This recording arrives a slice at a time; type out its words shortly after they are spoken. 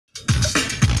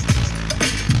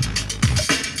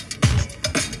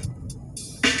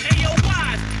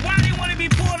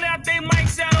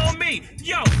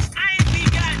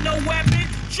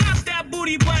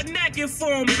booty butt naked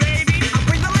form, baby. I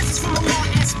bring the lessons from the law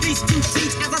and speech to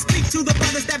teach as I speak to the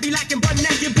brothers that be lacking butt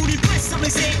naked booty bless.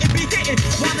 Somebody say it be hitting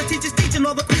while the teacher's teaching,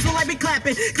 all the crews will like be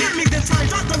clapping. Give me the time,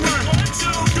 drop the rhyme.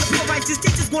 The poor righteous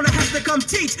teachers gonna have to come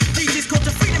teach. Teachers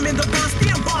culture freedom in the bond,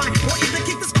 stand by, or either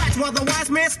kick the scratch while the wise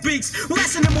man speaks.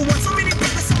 Lesson number one, so many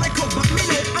brothers sell like coke, but me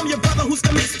no, I'm your brother who's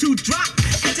commits to drop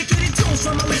educated tools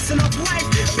from a lesson of life,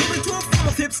 building to a form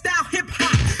of hip style, hip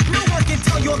hop. No one can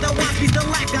tell you that wise be's the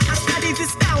lacker. I study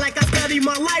this style like I study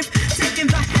my life, taking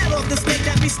the head off the snake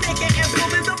that be snaking and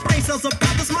building the brain cells of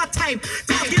brothers my type.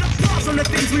 Now get applause from the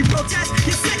things we protest.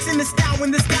 You're sexing the style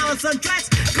when the style is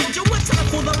undressed. Culture with time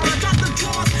for the line, drop the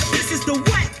drawers. This is the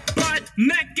wet butt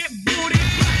naked booty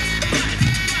bless.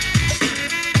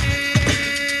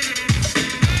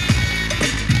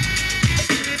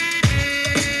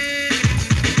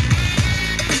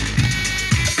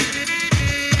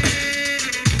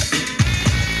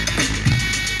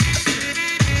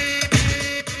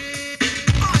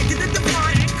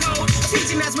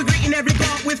 As we're greeting every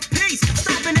guard with peace,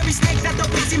 stopping every snake that the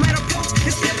posse might approach.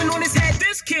 It's stepping on his head.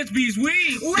 This kid's bees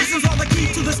weak. Lessons are the key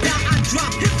to the style I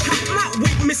drop. Hip hop, not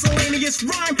weak, miscellaneous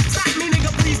rhyme. Stop meaning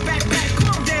a please, back,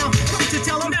 calm down. Come to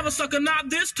tell him, never suck a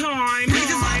knot this time.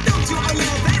 Pages like don't you, oh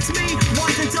yo, that's me.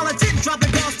 Watch intelligent, drop the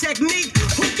girl's technique.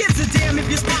 Who gives a damn if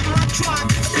you spot my tribe?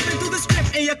 Stepping through the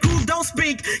script and your crew don't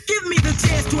speak. Give me the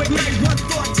chance to ignite one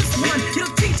thought, just one.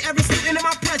 He'll teach every student in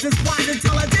my presence. Wise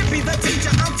intelligent, be the teacher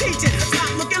I'm teaching.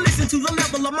 Listen to the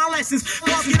level of my lessons.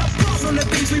 Girls get applause on the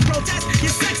things we protest.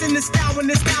 You're sexing the style when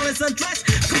the style is undressed.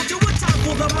 Culture with time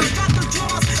for the mind, drop the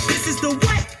drawers. This is the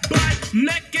wet butt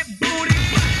naked booty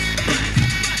bless.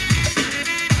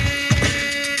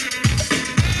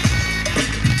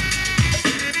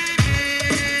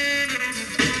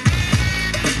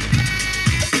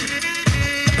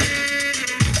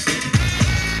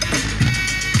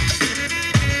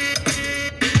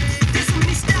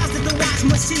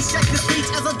 Machine check the speech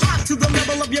as I drop to the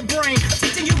level of your brain,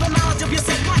 teaching you the knowledge of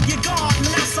yourself like your God.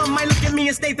 Now some might look at me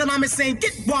and state that I'm insane.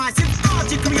 Get wise, it's God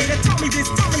your creator. Tell me this,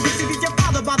 if he's your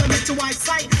father by the mental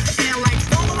eyesight. And like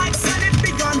father, like son, it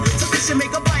begun. So this should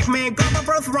make a black man guard my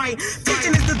birthright.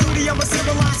 Teaching is the duty of a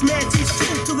civilized man. Teach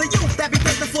truth to the youth that be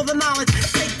thirsty for the knowledge.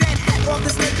 Take that head off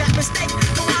the snake, that mistake.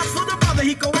 The wise for the brother,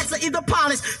 he corrects or either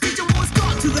polish. Teaching wars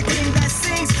taught to the king that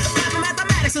sings. Rapping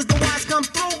mathematics as the wise come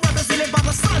through. Represented by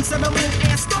the sun, sun, the moon,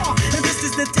 and star. And this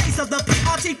is the taste of the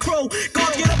PRT crew.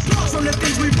 God get applause from the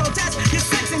things we protest. You're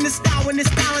sexing the style when the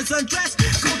style is undressed.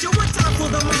 Culture with time for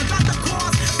the mind, not the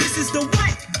cause. This is the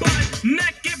wet butt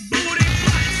naked booty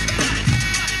bless.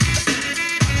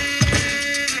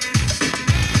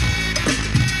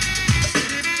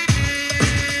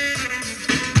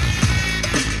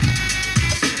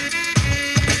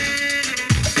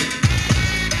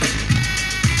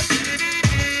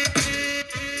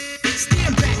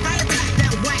 Stand back, I attack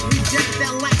that whack, reject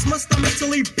that lax. Must I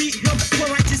mentally beat him? For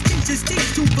righteous teachers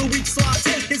teach to the weak, so I'll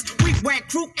take his weak whack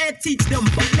crew and teach them.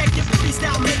 But naked booty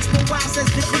style makes me wild, says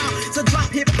the crowd. So drop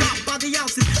hip hop by the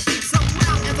ounces. Beats up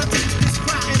loud as I teach this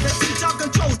crowd. And the teacher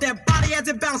controls their body as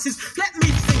it bounces. Let me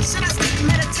think, should I speak,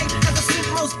 meditate as I sink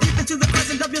most deep into the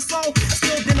presence of your soul?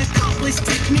 Skilled and accomplished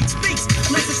technique speaks.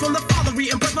 Lessons from the father,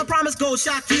 reimburse my promise gold.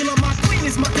 Shakila, my queen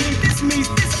is my queen. This means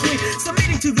this queen.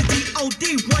 Submitting to the D.O.D.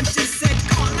 One just said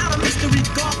God, not a mystery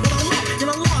God, but a law. And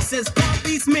a law says God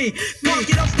beats me. God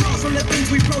get applause from the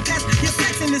things we protest. You're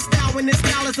sexing the style when the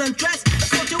style is undressed.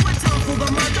 Culture with time for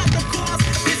the mind, drop the cause.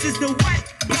 This is the wet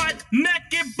butt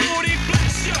naked booty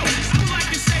bless. Yo, I would like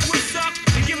to say what's up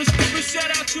and give a stupid shout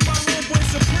out to my homeboy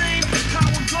Supreme,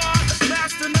 Power God,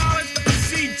 Master Knowledge,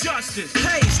 C Justice.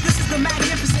 Hey, this is the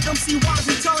magnificent MC Wise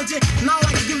Intelligent. And I'd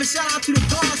like to give a shout out to the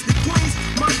gods, the queens,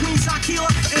 my queen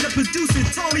Shakila, and the producer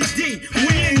Tony D.